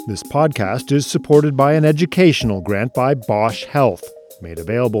This podcast is supported by an educational grant by Bosch Health, made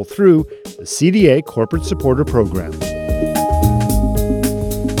available through the CDA Corporate Supporter Program.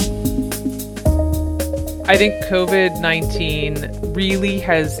 I think COVID-19 really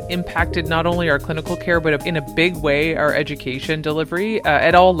has impacted not only our clinical care, but in a big way, our education delivery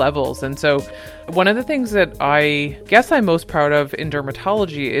at all levels. And so one of the things that I guess I'm most proud of in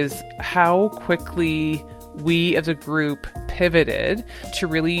dermatology is how quickly we as a group pivoted to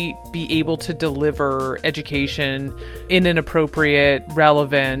really be able to deliver education in an appropriate,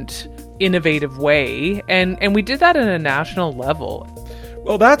 relevant, innovative way. And we did that at a national level.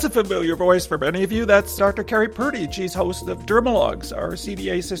 Well, that's a familiar voice for many of you. That's Dr. Carrie Purdy. She's host of Dermalogs, our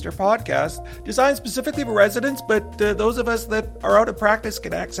CDA sister podcast, designed specifically for residents, but those of us that are out of practice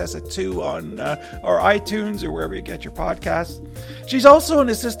can access it too on our iTunes or wherever you get your podcasts. She's also an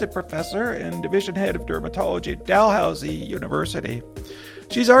assistant professor and division head of dermatology at Dalhousie University.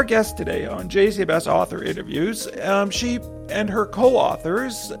 She's our guest today on JCMS Author Interviews. She and her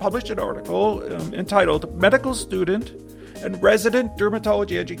co-authors published an article entitled Medical Student and Resident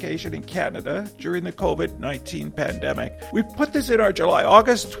Dermatology Education in Canada during the COVID-19 pandemic. We put this in our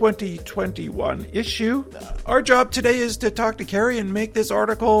July-August 2021 issue. Our job today is to talk to Carrie and make this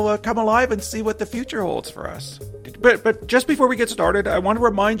article come alive and see what the future holds for us. But just before we get started, I want to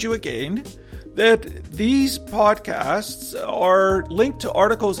remind you again that these podcasts are linked to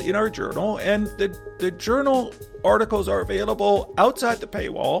articles in our journal, and the journal articles are available outside the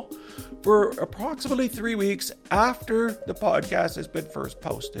paywall for approximately 3 weeks after the podcast has been first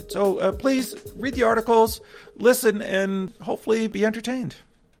posted. So please read the articles, listen, and hopefully be entertained.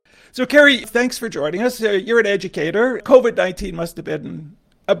 So Carrie, thanks for joining us. You're an educator. COVID-19 must have been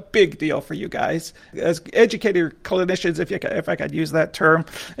a big deal for you guys as educator clinicians, if I could use that term.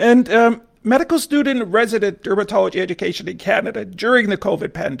 And Medical Student and Resident Dermatology Education in Canada during the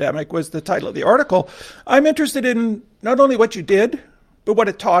COVID pandemic was the title of the article. I'm interested in not only what you did, but what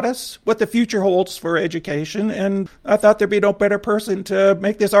it taught us, what the future holds for education. And I thought there'd be no better person to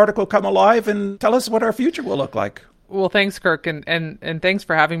make this article come alive and tell us what our future will look like. Well, thanks, Kirk, and thanks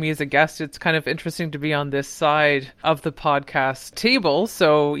for having me as a guest. It's kind of interesting to be on this side of the podcast table.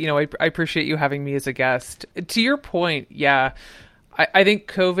 So, I appreciate you having me as a guest. To your point, yeah, I think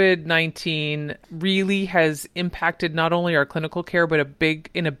COVID-19 really has impacted not only our clinical care, but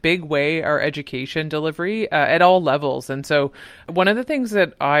in a big way, our education delivery at all levels. And so one of the things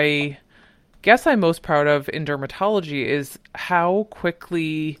that I guess I'm most proud of in dermatology is how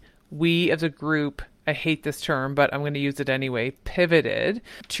quickly we as a group, I hate this term, but I'm going to use it anyway, pivoted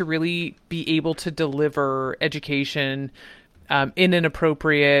to really be able to deliver education in an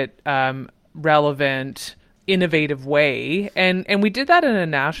appropriate, relevant, innovative way. And we did that at a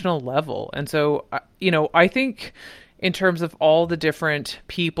national level. And so, I think in terms of all the different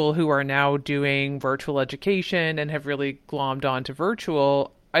people who are now doing virtual education and have really glommed onto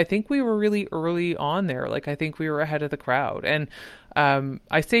virtual, I think we were really early on there. I think we were ahead of the crowd. And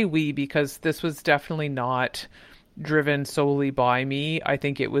I say we because this was definitely not driven solely by me. I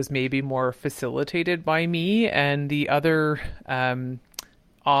think it was maybe more facilitated by me and the other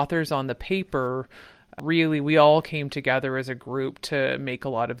authors on the paper. Really, we all came together as a group to make a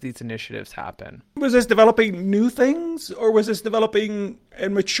lot of these initiatives happen. Was this developing new things, or was this developing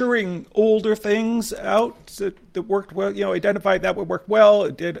and maturing older things out that worked well, identifying that would work well,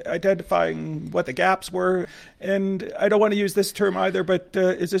 identifying what the gaps were? And I don't want to use this term either, but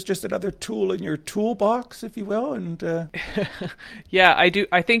is this just another tool in your toolbox, if you will? And Yeah, I do.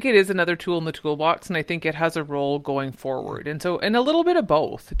 I think it is another tool in the toolbox, and I think it has a role going forward. And a little bit of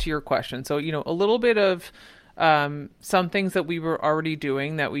both, to your question. So, a little bit of some things that we were already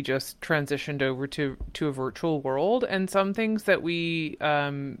doing that we just transitioned over to a virtual world, and some things that we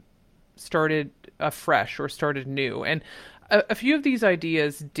started afresh or started new. And a few of these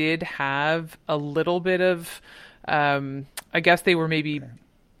ideas did have a little bit of, I guess they were maybe,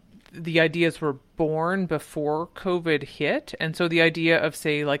 the ideas were born before COVID hit. And so the idea of,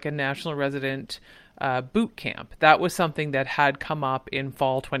 say, like a national resident boot camp, that was something that had come up in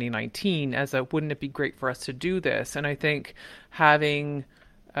fall 2019 as a, wouldn't it be great for us to do this? And I think having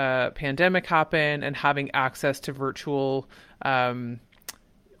a pandemic happen and having access to virtual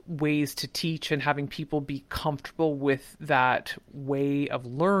ways to teach and having people be comfortable with that way of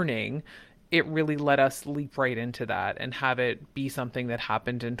learning, it really let us leap right into that and have it be something that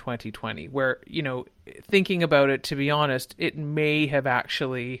happened in 2020 where, thinking about it, to be honest, it may have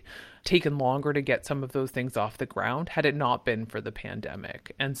actually taken longer to get some of those things off the ground had it not been for the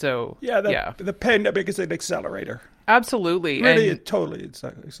pandemic. And so, the pandemic is an accelerator. Absolutely. Really, it totally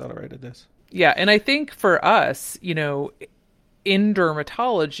accelerated this. Yeah. And I think for us, in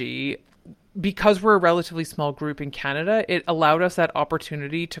dermatology, because we're a relatively small group in Canada, it allowed us that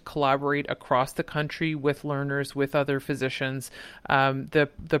opportunity to collaborate across the country with learners, with other physicians.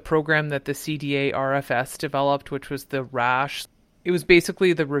 The program that the CDA RFS developed, which was the RASH, it was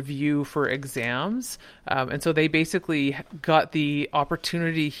basically the review for exams. And so they basically got the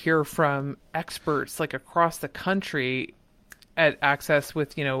opportunity to hear from experts like across the country at access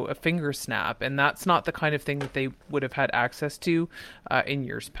with, a finger snap. And that's not the kind of thing that they would have had access to in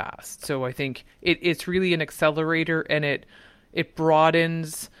years past. So I think it's really an accelerator, and it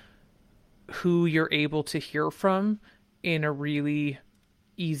broadens who you're able to hear from in a really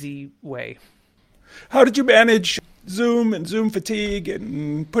easy way. How did you manage Zoom and Zoom fatigue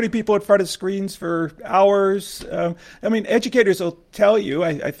and putting people in front of screens for hours? Educators will tell you,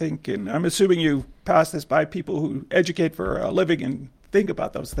 I think, and I'm assuming you pass this by people who educate for a living and think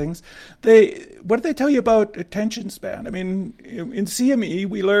about those things. What do they tell you about attention span? In CME,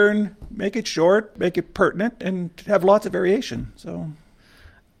 we learn, make it short, make it pertinent, and have lots of variation. So,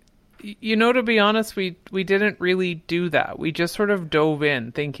 to be honest, we didn't really do that. We just sort of dove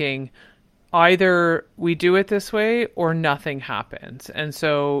in thinking, either we do it this way or nothing happens. And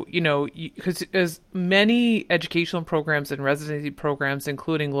so, because as many educational programs and residency programs,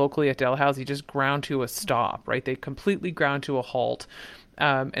 including locally at Dalhousie, just ground to a stop, right? They completely ground to a halt.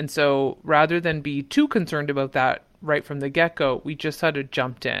 And so rather than be too concerned about that right from the get-go, we just sort of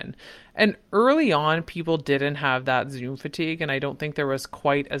jumped in. And early on, people didn't have that Zoom fatigue, and I don't think there was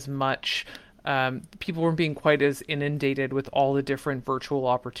quite as much people weren't being quite as inundated with all the different virtual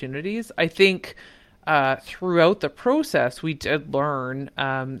opportunities. I think throughout the process, we did learn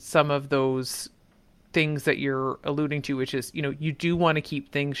some of those things that you're alluding to, which is, you do want to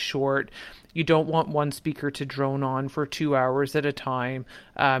keep things short. You don't want one speaker to drone on for 2 hours at a time.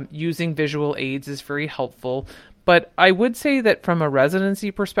 Using visual aids is very helpful. But I would say that from a residency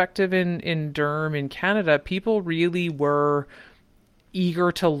perspective in derm in Canada, people really were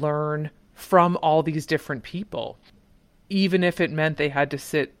eager to learn from all these different people, even if it meant they had to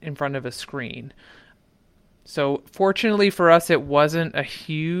sit in front of a screen. So fortunately for us, it wasn't a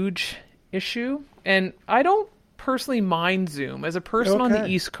huge issue. And I don't personally mind Zoom. As a person on the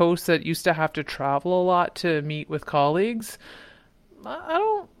East Coast that used to have to travel a lot to meet with colleagues,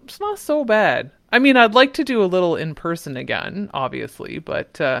 it's not so bad. I'd like to do a little in person again, obviously,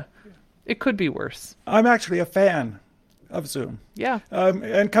 but it could be worse. I'm actually a fan of Zoom. Yeah.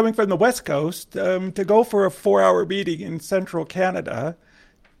 And coming from the West Coast, to go for a 4-hour meeting in central Canada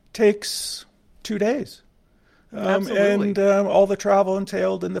takes 2 days. Absolutely. And all the travel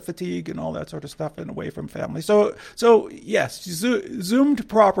entailed and the fatigue and all that sort of stuff, and away from family. So yes, Zoomed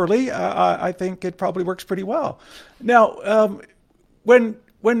properly, I think it probably works pretty well. Now,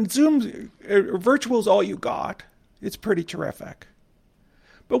 when Zoom, virtual is all you got, it's pretty terrific.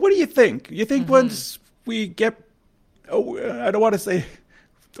 But what do you think? You think once we get, I don't want to say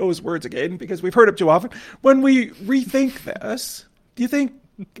those words again because we've heard them too often. When we rethink this, do you think,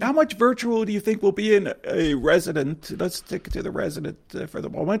 how much virtual do you think will be in a resident? Let's stick to the resident for the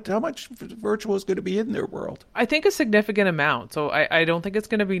moment. How much virtual is going to be in their world? I think a significant amount. So I don't think it's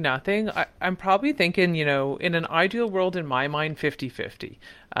going to be nothing. I'm probably thinking, in an ideal world, in my mind, 50-50.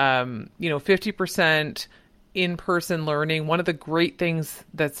 50% in-person learning. One of the great things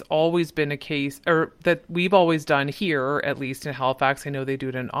that's always been a case, or that we've always done here, at least in Halifax, I know they do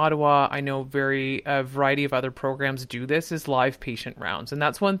it in Ottawa, I know a variety of other programs do this, is live patient rounds. And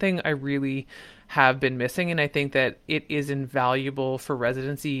that's one thing I really have been missing. And I think that it is invaluable for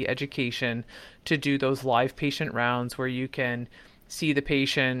residency education to do those live patient rounds where you can see the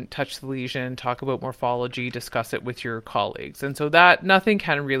patient, touch the lesion, talk about morphology, discuss it with your colleagues. And so that nothing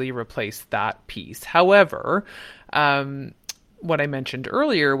can really replace that piece. However, what I mentioned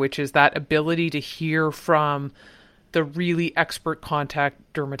earlier, which is that ability to hear from the really expert contact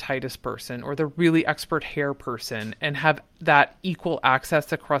dermatitis person or the really expert hair person and have that equal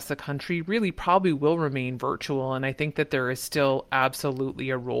access across the country really probably will remain virtual. And I think that there is still absolutely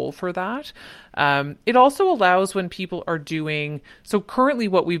a role for that. It also allows when people are doing, so currently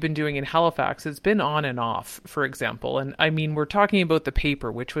what we've been doing in Halifax, it's been on and off, for example. And we're talking about the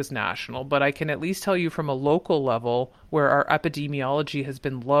paper, which was national, but I can at least tell you from a local level where our epidemiology has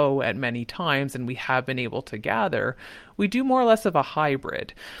been low at many times and we have been able to gather, we do more or less of a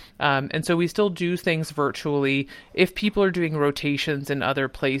hybrid. And so we still do things virtually. If people are doing rotations in other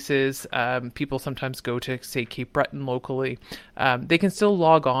places, people sometimes go to, say, Cape Breton locally, they can still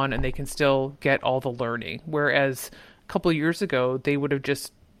log on and they can still get all the learning. Whereas a couple of years ago, they would have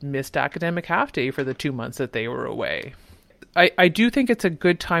just missed academic half day for the 2 months that they were away. I do think it's a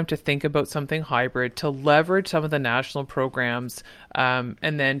good time to think about something hybrid, to leverage some of the national programs, and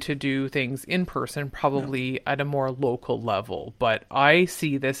then to do things in person, probably at a more local level. But I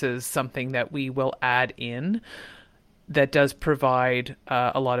see this as something that we will add in that does provide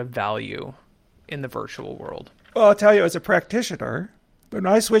a lot of value in the virtual world. Well, I'll tell you, as a practitioner, when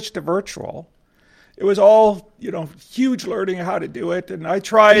I switched to virtual, it was all, huge learning how to do it. And I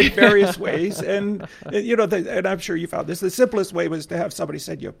tried various ways. And, and I'm sure you found this. The simplest way was to have somebody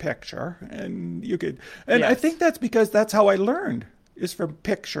send you a picture. And you could. And Yes. I think that's because that's how I learned, is from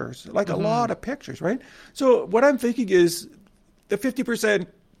pictures, like a lot of pictures, right? So what I'm thinking is the 50%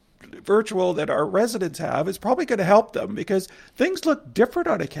 virtual that our residents have is probably going to help them, because things look different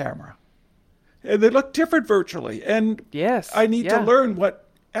on a camera. And they look different virtually. And Yes. I need to Yeah. learn what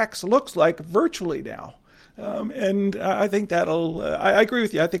X looks like virtually now. And I think that'll, I agree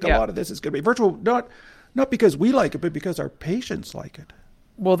with you. I think a lot of this is going to be virtual, not because we like it, but because our patients like it.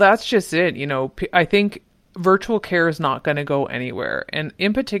 Well, that's just it. I think virtual care is not going to go anywhere. And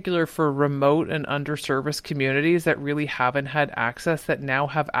in particular for remote and underserviced communities that really haven't had access, that now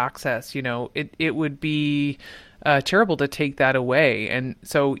have access, it would be terrible to take that away. And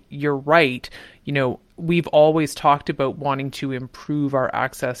so you're right. We've always talked about wanting to improve our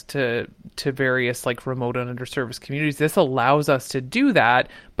access to various like remote and underserviced communities. This allows us to do that,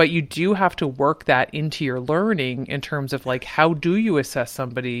 but you do have to work that into your learning in terms of like, how do you assess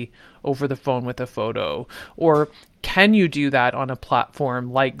somebody over the phone with a photo? Or can you do that on a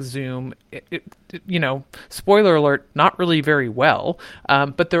platform like Zoom? Spoiler alert, not really very well,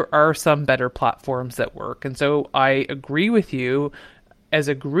 but there are some better platforms that work. And so I agree with you. As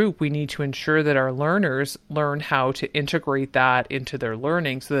a group, we need to ensure that our learners learn how to integrate that into their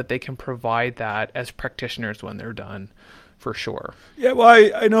learning so that they can provide that as practitioners when they're done, for sure. Yeah, well,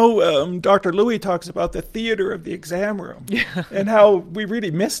 I know Dr. Louis talks about the theater of the exam room and how we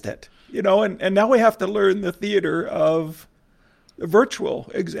really missed it, and now we have to learn the theater of the virtual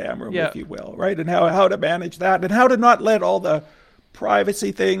exam room, if you will, right? And how to manage that, and how to not let all the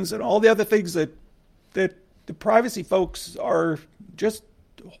privacy things and all the other things that the privacy folks are just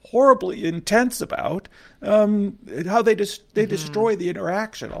horribly intense about, how they destroy the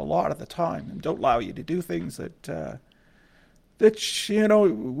interaction a lot of the time and don't allow you to do things that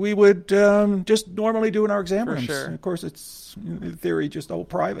we would just normally do in our exam rooms. Sure. And of course, it's in theory just all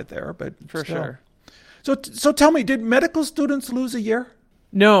private there, but For still. sure. So tell me, did medical students lose a year?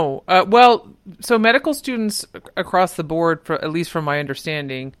 No. So medical students across the board, at least from my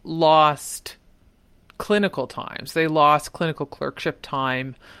understanding, lost clinical times. They lost clinical clerkship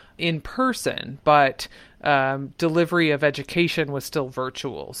time in person, but delivery of education was still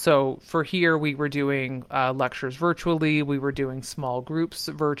virtual. So for here, we were doing lectures virtually. We were doing small groups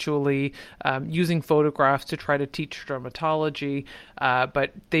virtually, using photographs to try to teach dermatology.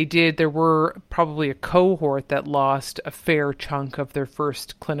 But there were probably a cohort that lost a fair chunk of their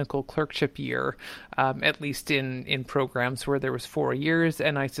first clinical clerkship year, at least in programs where there was 4 years.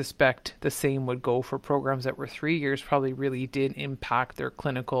 And I suspect the same would go for programs that were 3 years, probably really did impact their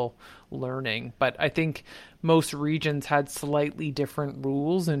clinical learning. But I think most regions had slightly different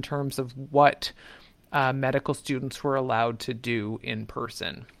rules in terms of what medical students were allowed to do in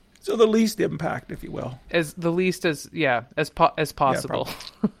person. So the least impact, if you will. As possible.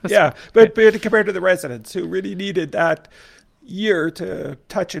 But compared to the residents who really needed that year to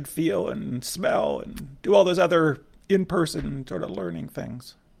touch and feel and smell and do all those other in-person sort of learning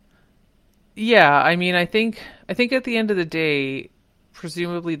things. Yeah, I mean, I think at the end of the day,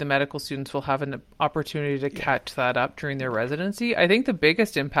 presumably the medical students will have an opportunity to catch that up during their residency. I think the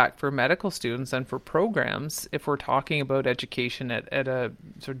biggest impact for medical students and for programs, if we're talking about education at a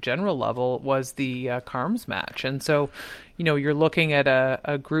sort of general level, was the CARMS match. And so, you're looking at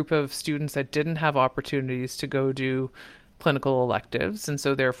a group of students that didn't have opportunities to go do clinical electives, and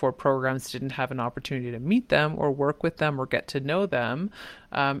so therefore programs didn't have an opportunity to meet them or work with them or get to know them.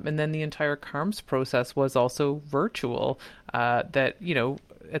 And then the entire CARMS process was also virtual, that,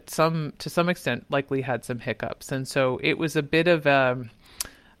 to some extent likely had some hiccups. And so it was a bit of a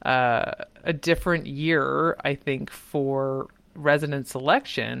different year, I think, for resident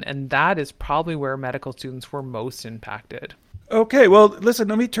selection, and that is probably where medical students were most impacted. Okay, well, listen,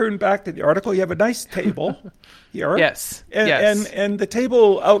 let me turn back to the article. You have a nice table here. Yes. And the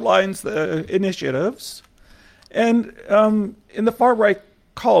table outlines the initiatives. And in the far right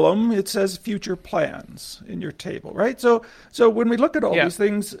column, it says future plans in your table, right? So when we look at all these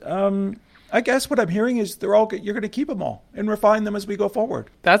things, I guess what I'm hearing is you're going to keep them all and refine them as we go forward.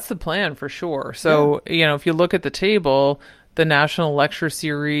 That's the plan for sure. So, if you look at the table, the National Lecture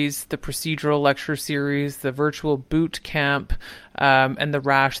Series, the Procedural Lecture Series, the Virtual Boot Camp, and the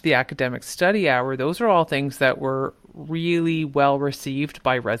RASH, the Academic Study Hour, those are all things that were really well received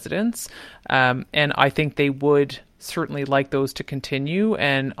by residents. And I think they would certainly like those to continue.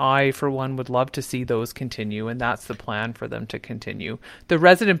 And I, for one, would love to see those continue. And that's the plan for them to continue. The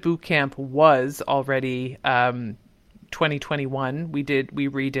Resident Boot Camp was already 2021. We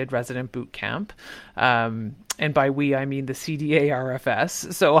redid Resident Boot Camp. And by we, I mean the CDA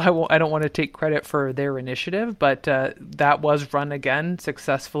RFS. So I don't want to take credit for their initiative, but that was run again,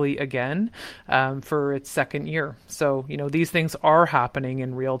 successfully again, for its second year. So, these things are happening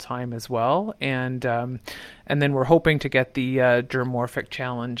in real time as well. And then we're hoping to get the Dermorphic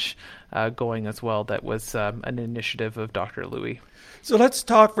Challenge going as well. That was an initiative of Dr. Louie. So let's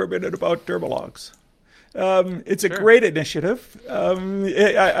talk for a minute about dermalogs. It's a great initiative.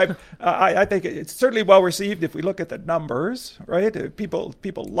 I think it's certainly well received if we look at the numbers, right? People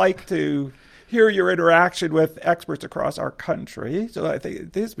like to hear your interaction with experts across our country. So I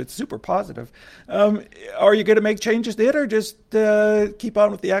think this has been super positive. Are you going to make changes to it, or just keep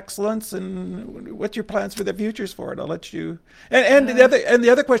on with the excellence? And what's your plans for the futures for it? I'll let you. And the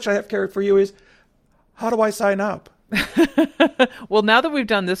other question I have, Carrie, for you is, how do I sign up? Well, now that we've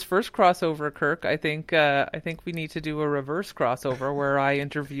done this first crossover, Kirk, I think we need to do a reverse crossover where I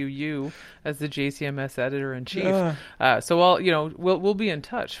interview you as the JCMS editor-in-chief. So we'll be in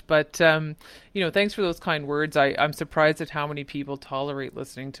touch. But thanks for those kind words. I'm surprised at how many people tolerate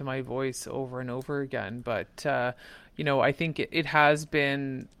listening to my voice over and over again. But I think it has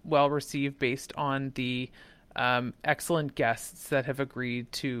been well received based on the excellent guests that have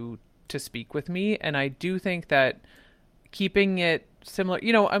agreed to speak with me, and I do think that keeping it similar,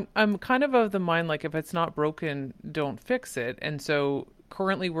 I'm kind of the mind, like, if it's not broken, don't fix it. And so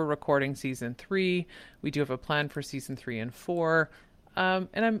currently we're recording season 3. We do have a plan for season 3 and 4.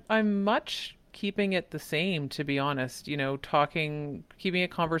 And I'm much keeping it the same, to be honest, keeping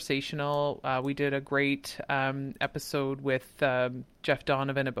it conversational. We did a great episode with Jeff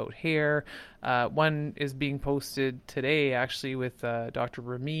Donovan about hair. One is being posted today, actually, with Dr.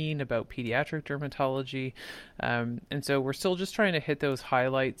 Ramin about pediatric dermatology. And so we're still just trying to hit those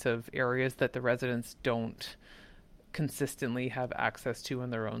highlights of areas that the residents don't consistently have access to in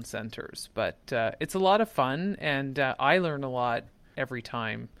their own centers. But it's a lot of fun, and I learn a lot every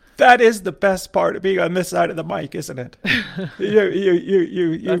time. That is the best part of being on this side of the mic, isn't it?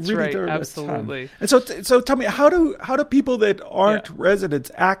 you That's really right, learn absolutely. And so tell me, how do people that aren't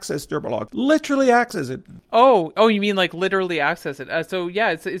residents access Dermalog? Literally access it? Oh, you mean like literally access it?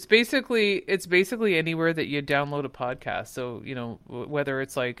 It's basically anywhere that you download a podcast. So whether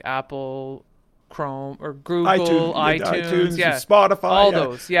it's like Apple, Chrome, or Google, iTunes, Spotify, all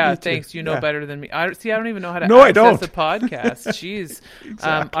those. Thanks. You know better than me. I don't even know how to access the podcast. Jeez.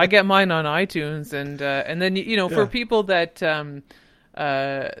 Exactly. I get mine on iTunes, and then for people that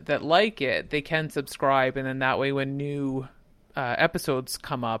that like it, they can subscribe, and then that way when new episodes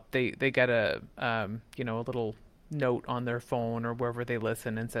come up, they get a little note on their phone or wherever they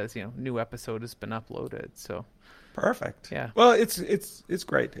listen and says new episode has been uploaded. So. Perfect. Yeah. Well, it's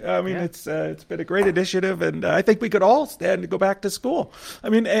great. I mean, it's been a great initiative, and I think we could all stand to go back to school. I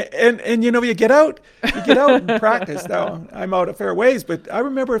mean, and you get out and practice. Now, I'm out a fair ways, but I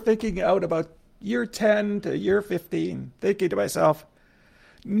remember thinking out about year 10 to year 15, thinking to myself,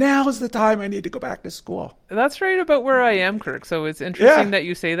 now's the time I need to go back to school. That's right about where I am, Kirk. So it's interesting that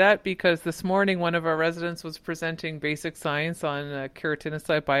you say that, because this morning one of our residents was presenting basic science on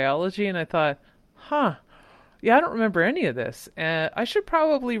keratinocyte biology, and I thought, yeah, I don't remember any of this. I should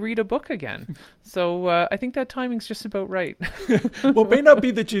probably read a book again. So I think that timing's just about right. Well, it may not be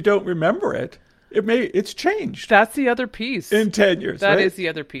that you don't remember it. It's changed. That's the other piece. In 10 years, That right? is the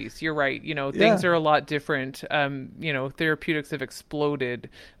other piece. You're right. Things are a lot different. Therapeutics have exploded.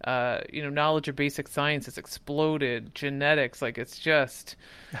 Knowledge of basic science has exploded. Genetics, it's just,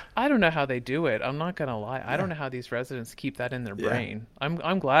 I don't know how they do it. I'm not going to lie. I don't know how these residents keep that in their brain.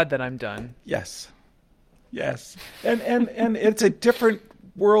 I'm glad that I'm done. Yes. And it's a different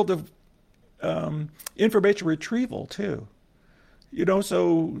world of information retrieval too.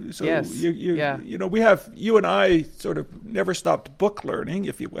 So yes. We have, you and I sort of never stopped book learning,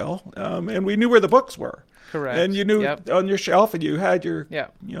 if you will, and we knew where the books were. Correct. And you knew on your shelf, and you had your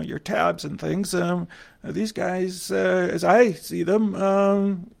your tabs and things. These guys, as I see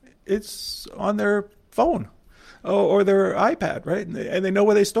them, it's on their phone. or their iPad, right? And they know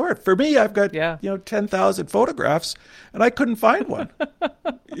where they store it. For me, I've got 10,000 photographs, and I couldn't find one.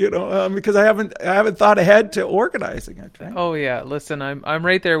 Because I haven't thought ahead to organizing it. Right? Oh yeah, listen, I'm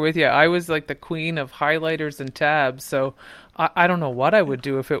right there with you. I was like the queen of highlighters and tabs, so I don't know what I would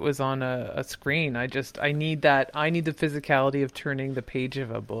do if it was on a screen. I need that. I need the physicality of turning the page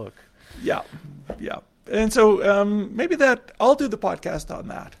of a book. Yeah. And so maybe I'll do the podcast on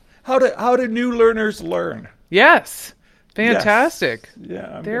that. How do new learners learn? Yes. Fantastic. Yes.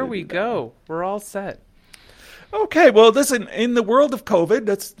 Yeah. There we go. We're all set. Okay. Well, listen, in the world of COVID,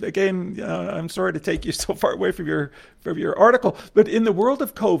 that's again, I'm sorry to take you so far away from your article, but in the world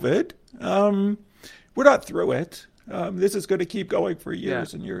of COVID, we're not through it. This is going to keep going for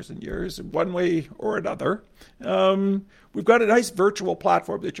years and years and years, one way or another. We've got a nice virtual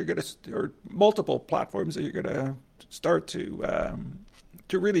platform that or multiple platforms that you're going to start to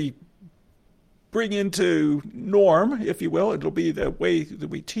really bring into norm, if you will. It'll be the way that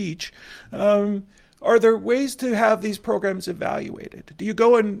we teach. Are there ways to have these programs evaluated? Do you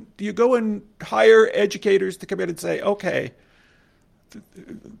go and hire educators to come in and say, okay,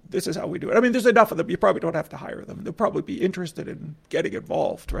 this is how we do it? I mean, there's enough of them. You probably don't have to hire them. They'll probably be interested in getting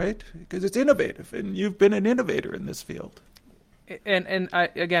involved, right? Because it's innovative, and you've been an innovator in this field. And I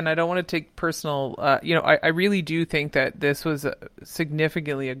don't want to take personal, I really do think that this was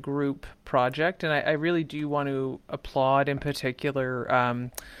significantly a group project, and I really do want to applaud in particular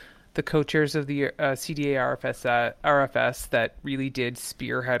the co-chairs of the CDA RFS that really did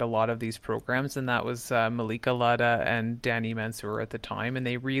spearhead a lot of these programs, and that was Malika Lada and Danny Mansour at the time, and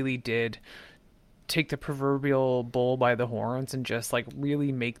they really did take the proverbial bull by the horns and just like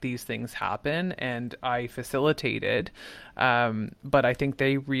really make these things happen. And I facilitated, but I think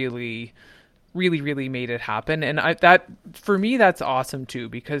they really made it happen. And for me, that's awesome too,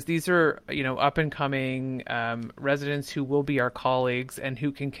 because these are, up and coming residents who will be our colleagues and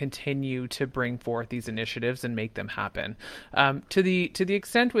who can continue to bring forth these initiatives and make them happen. To the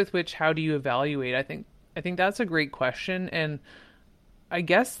extent with which, how do you evaluate? I think that's a great question. And I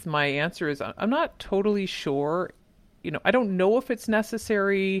guess my answer is I'm not totally sure. I don't know if it's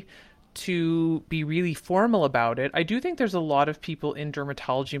necessary to be really formal about it. I do think there's a lot of people in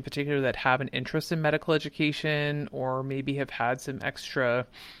dermatology in particular that have an interest in medical education, or maybe have had some extra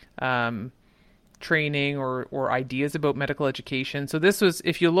training or ideas about medical education. So this was,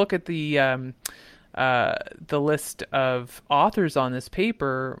 if you look at the list of authors on this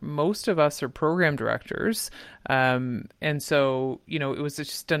paper, most of us are program directors. And so, it was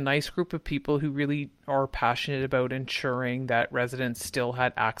just a nice group of people who really are passionate about ensuring that residents still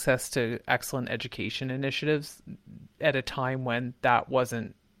had access to excellent education initiatives at a time when that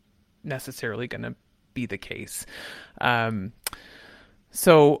wasn't necessarily going to be the case.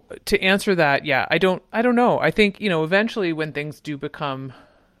 So to answer that, I don't know. I think, eventually when things do become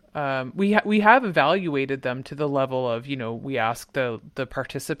we have evaluated them to the level of, we ask the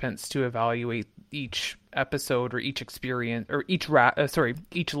participants to evaluate each episode or each experience or each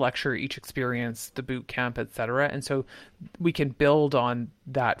lecture, each experience, the boot camp, etc. And so we can build on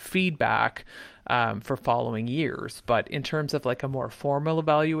that feedback for following years. But in terms of like a more formal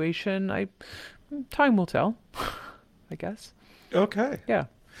evaluation, time will tell, I guess. Okay. Yeah.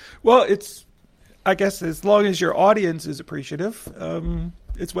 Well, I guess as long as your audience is appreciative,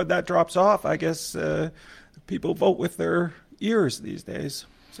 it's when that drops off. I guess people vote with their ears these days.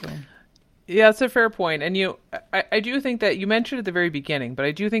 So. Yeah, it's a fair point. And I do think that you mentioned at the very beginning, but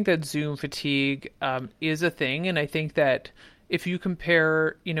I do think that Zoom fatigue is a thing. And I think that if you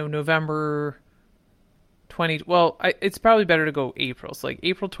compare, November 20, it's probably better to go April. So like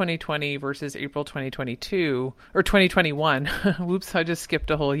April 2020 versus April 2022 or 2021. Whoops, I just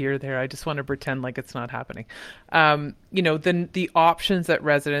skipped a whole year there. I just want to pretend like it's not happening. Then the options that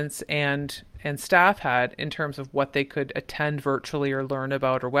residents and staff had in terms of what they could attend virtually or learn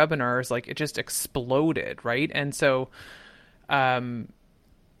about, or webinars, like it just exploded, right? And so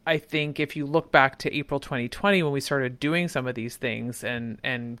I think if you look back to April 2020 when we started doing some of these things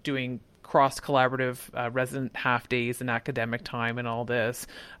and doing cross-collaborative resident half-days and academic time and all this,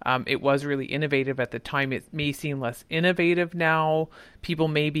 it was really innovative at the time. It may seem less innovative now. People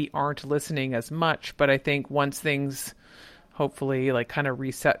maybe aren't listening as much, but I think once things hopefully like kind of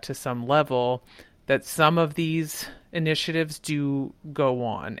reset to some level, that some of these initiatives do go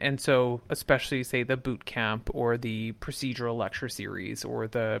on. And so especially say the boot camp or the procedural lecture series or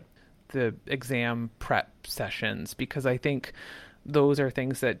the exam prep sessions, because I think those are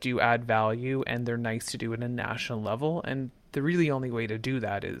things that do add value and they're nice to do at a national level. And the really only way to do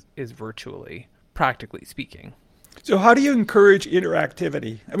that is virtually, practically speaking. So how do you encourage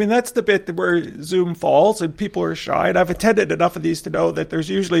interactivity? I mean, that's the bit where Zoom falls and people are shy. And I've attended enough of these to know that there's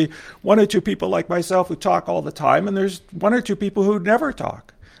usually one or two people like myself who talk all the time, and there's one or two people who never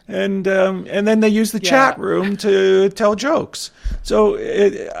talk. And then they use the chat room to tell jokes. So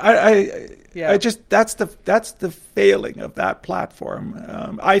I just that's the failing of that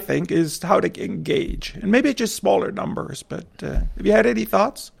platform. I think is how to engage, and maybe just smaller numbers. But have you had any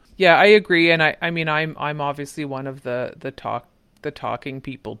thoughts? Yeah, I agree, and I mean, I'm obviously one of the talking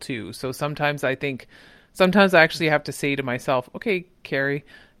people too. So sometimes I actually have to say to myself, okay, Carrie,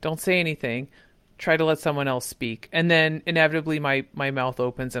 don't say anything. Try to let someone else speak. And then inevitably my mouth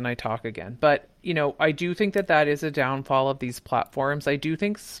opens and I talk again. But, I do think that is a downfall of these platforms. I do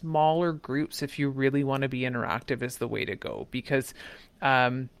think smaller groups, if you really want to be interactive, is the way to go, because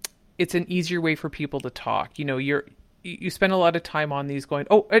it's an easier way for people to talk. You spend a lot of time on these going,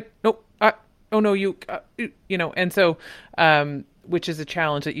 and so, which is a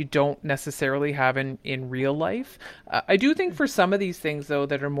challenge that you don't necessarily have in real life. I do think for some of these things, though,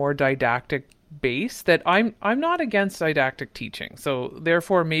 that are more didactic based, that I'm not against didactic teaching. So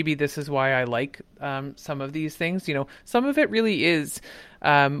therefore, maybe this is why I like some of these things. Some of it really is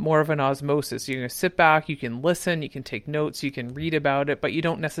more of an osmosis. You can sit back, you can listen, you can take notes, you can read about it, but you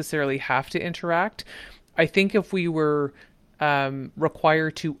don't necessarily have to interact. I think if we were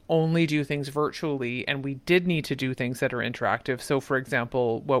required to only do things virtually, and we did need to do things that are interactive. So, for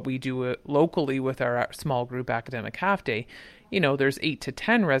example, what we do locally with our small group academic half day, there's 8 to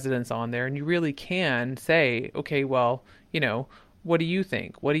 10 residents on there, and you really can say, okay, well, what do you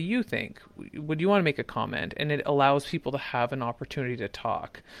think? What do you think? Would you want to make a comment? And it allows people to have an opportunity to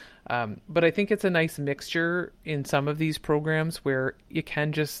talk. But I think it's a nice mixture in some of these programs where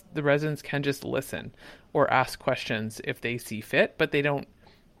the residents can just listen or ask questions if they see fit, but they don't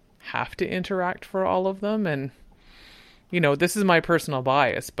have to interact for all of them. And, this is my personal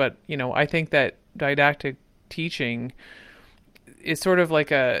bias, but, I think that didactic teaching is sort of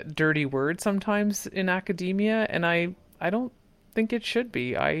like a dirty word sometimes in academia. And I don't think it should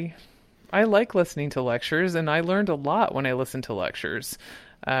be. I like listening to lectures, and I learned a lot when I listened to lectures.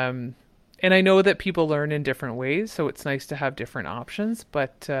 And I know that people learn in different ways, so it's nice to have different options,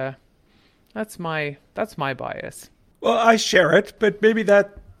 but that's my bias. Well, I share it, but maybe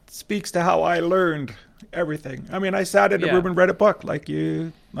that speaks to how I learned everything. I mean, I sat in a room and read a book like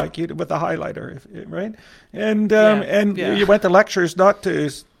you with a highlighter, right? And you went to lectures not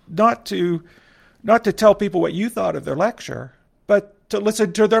to tell people what you thought of their lecture, but to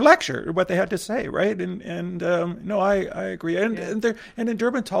listen to their lecture, what they had to say, right? No, I agree. And in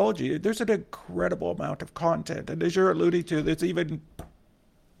dermatology, there's an incredible amount of content, and as you're alluding to, there's even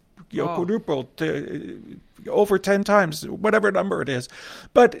quadrupled to over 10 times, whatever number it is.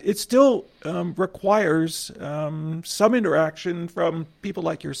 But it still requires some interaction from people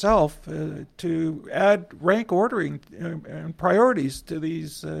like yourself to add rank ordering and priorities to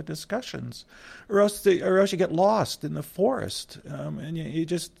these discussions, or else you get lost in the forest and you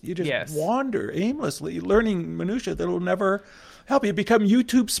just wander aimlessly, learning minutia that will never help you become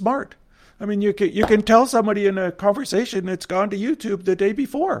YouTube smart. I mean, you can tell somebody in a conversation it's gone to YouTube the day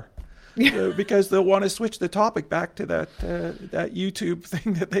before. Because they'll want to switch the topic back to that YouTube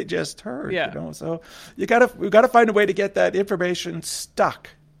thing that they just heard. Yeah. So we got to find a way to get that information stuck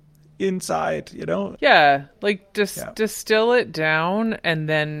inside. Yeah, like distill it down and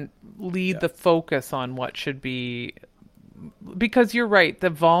then lead the focus on what should be. Because you're right, the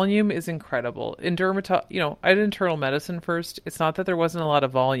volume is incredible in dermatology. I did internal medicine first. It's not that there wasn't a lot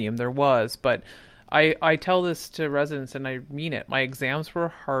of volume; there was, but I tell this to residents and I mean it. My exams were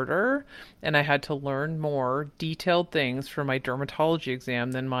harder and I had to learn more detailed things for my dermatology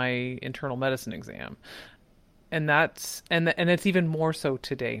exam than my internal medicine exam. And it's even more so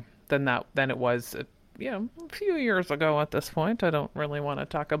today than it was a few years ago at this point. I don't really want to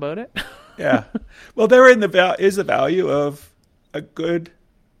talk about it. Yeah. Well, therein is the value of a good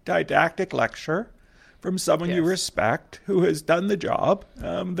didactic lecture from someone you respect who has done the job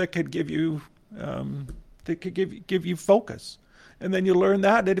that could give you give you focus, and then you learn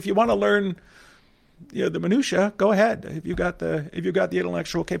that. And if you want to learn, the minutia, go ahead. If you got the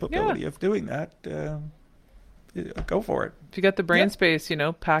intellectual capability of doing that, go for it. If you got the brain space,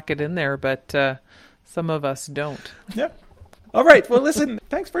 pack it in there. But some of us don't. Yeah. All right. Well, listen.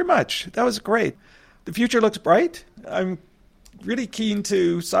 Thanks very much. That was great. The future looks bright. I'm really keen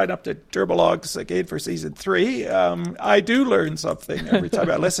to sign up to Dermalogs again for season 3. I do learn something every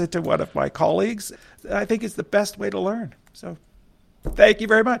time I listen to one of my colleagues. I think it's the best way to learn. So thank you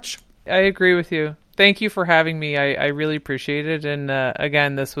very much. I agree with you. Thank you for having me. I really appreciate it. And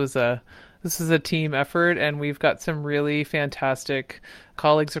again, this was a this is a team effort, and we've got some really fantastic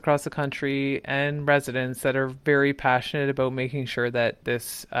colleagues across the country and residents that are very passionate about making sure that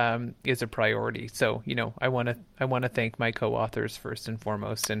this is a priority. So, I want to thank my co-authors first and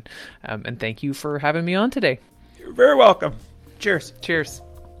foremost, and thank you for having me on today. You're very welcome. Cheers. Cheers.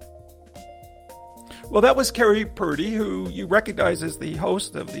 Well, that was Carrie Purdy, who you recognize as the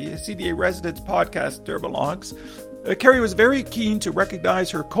host of the CDA Residents podcast, Dermalogs. Carrie was very keen to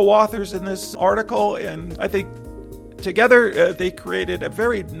recognize her co-authors in this article, and I think together they created a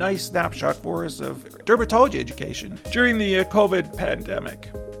very nice snapshot for us of dermatology education during the COVID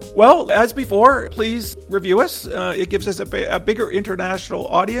pandemic. Well, as before, please review us. It gives us a bigger international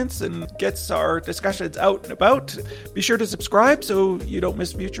audience and gets our discussions out and about. Be sure to subscribe so you don't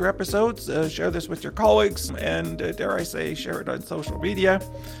miss future episodes. Share this with your colleagues and, dare I say, share it on social media.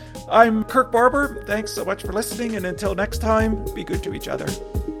 I'm Kirk Barber. Thanks so much for listening, and until next time, be good to each other.